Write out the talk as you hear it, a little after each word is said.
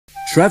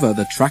Trevor,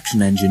 the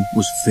traction engine,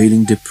 was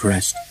feeling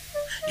depressed.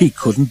 He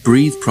couldn't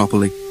breathe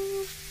properly.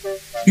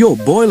 "Your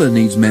boiler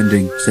needs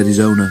mending," said his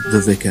owner,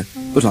 the vicar,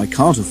 "but I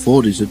can't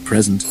afford it at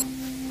present."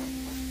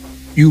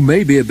 "You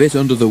may be a bit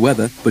under the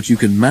weather, but you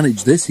can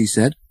manage this," he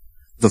said.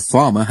 "The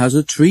farmer has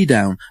a tree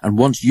down and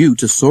wants you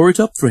to saw it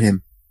up for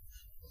him."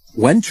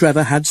 When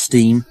Trevor had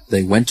steam,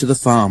 they went to the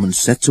farm and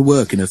set to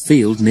work in a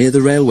field near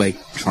the railway,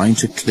 trying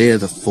to clear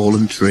the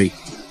fallen tree.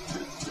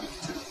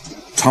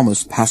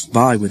 Thomas passed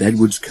by with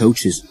Edward's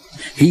coaches.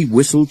 He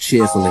whistled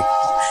cheerfully.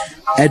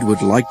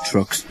 Edward liked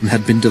trucks and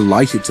had been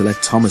delighted to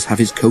let Thomas have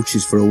his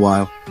coaches for a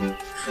while.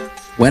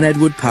 When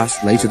Edward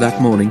passed later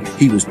that morning,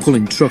 he was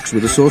pulling trucks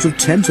with a sort of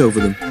tent over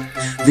them.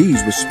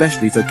 These were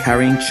specially for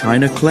carrying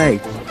china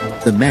clay.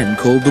 The men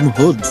called them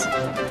hoods.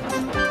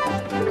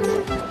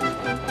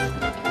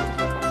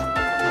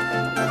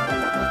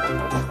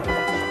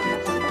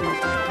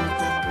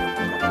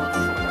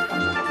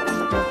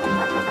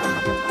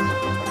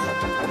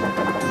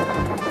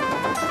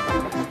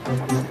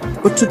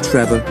 But to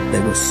Trevor, they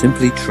were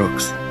simply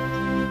trucks.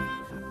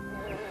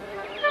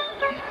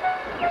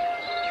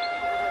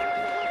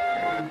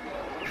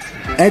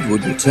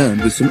 Edward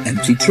returned with some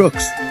empty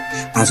trucks.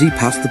 As he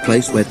passed the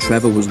place where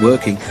Trevor was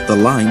working, the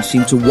line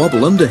seemed to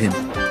wobble under him.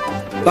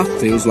 "That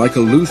feels like a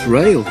loose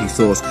rail," he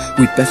thought.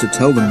 "We'd better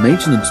tell the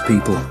maintenance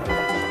people."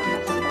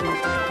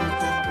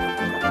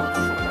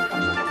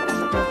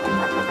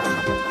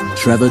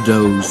 Trevor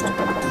dozed.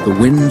 The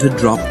wind had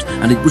dropped,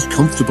 and it was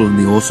comfortable in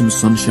the autumn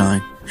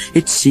sunshine.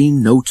 It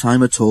seemed no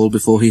time at all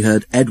before he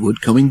heard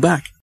Edward coming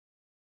back.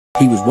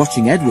 He was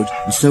watching Edward,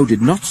 and so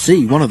did not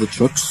see one of the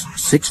trucks,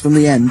 6 from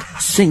the end,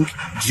 sink,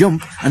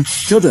 jump, and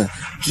shudder,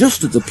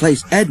 just at the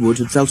place Edward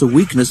had felt a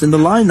weakness in the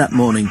line that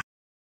morning.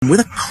 With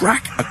a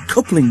crack, a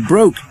coupling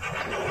broke.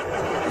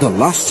 The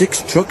last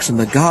 6 trucks in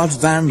the guard's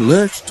van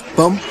lurched,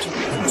 bumped,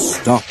 and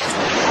stopped.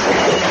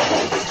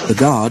 The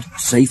guard,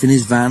 safe in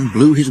his van,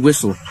 blew his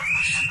whistle.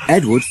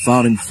 Edward,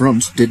 far in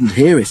front, didn't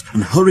hear it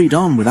and hurried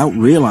on without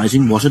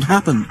realizing what had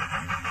happened.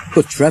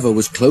 But Trevor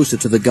was closer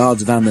to the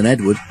guard's van than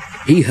Edward.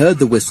 He heard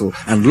the whistle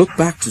and looked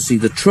back to see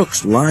the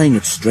trucks lying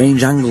at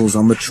strange angles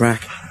on the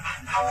track.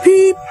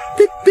 "Peep,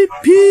 peep, peep,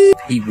 peep,"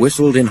 he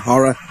whistled in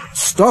horror.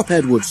 "Stop,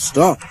 Edward,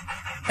 stop."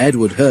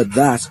 Edward heard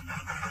that.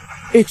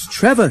 "It's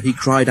Trevor," he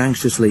cried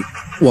anxiously.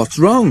 "What's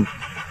wrong?"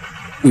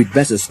 "We'd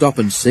better stop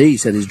and see,"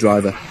 said his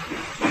driver.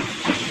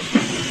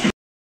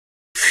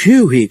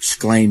 "Phew," he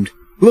exclaimed.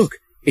 "Look,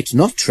 it's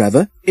not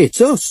Trevor, it's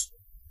us."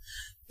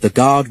 The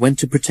guard went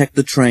to protect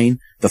the train,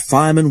 the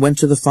fireman went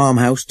to the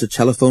farmhouse to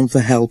telephone for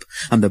help,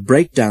 and the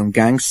breakdown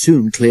gang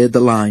soon cleared the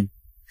line.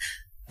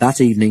 That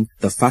evening,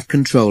 the fat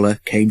controller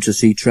came to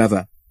see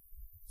Trevor.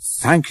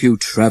 "Thank you,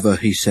 Trevor,"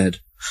 he said.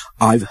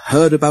 "I've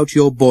heard about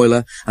your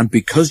boiler, and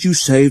because you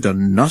saved a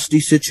nasty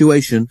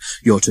situation,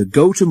 you're to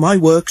go to my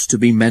works to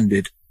be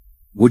mended.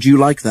 Would you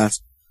like that?"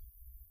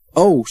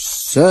 "Oh,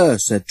 sir,"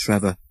 said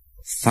Trevor,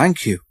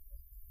 "thank you.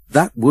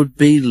 That would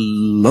be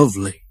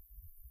lovely."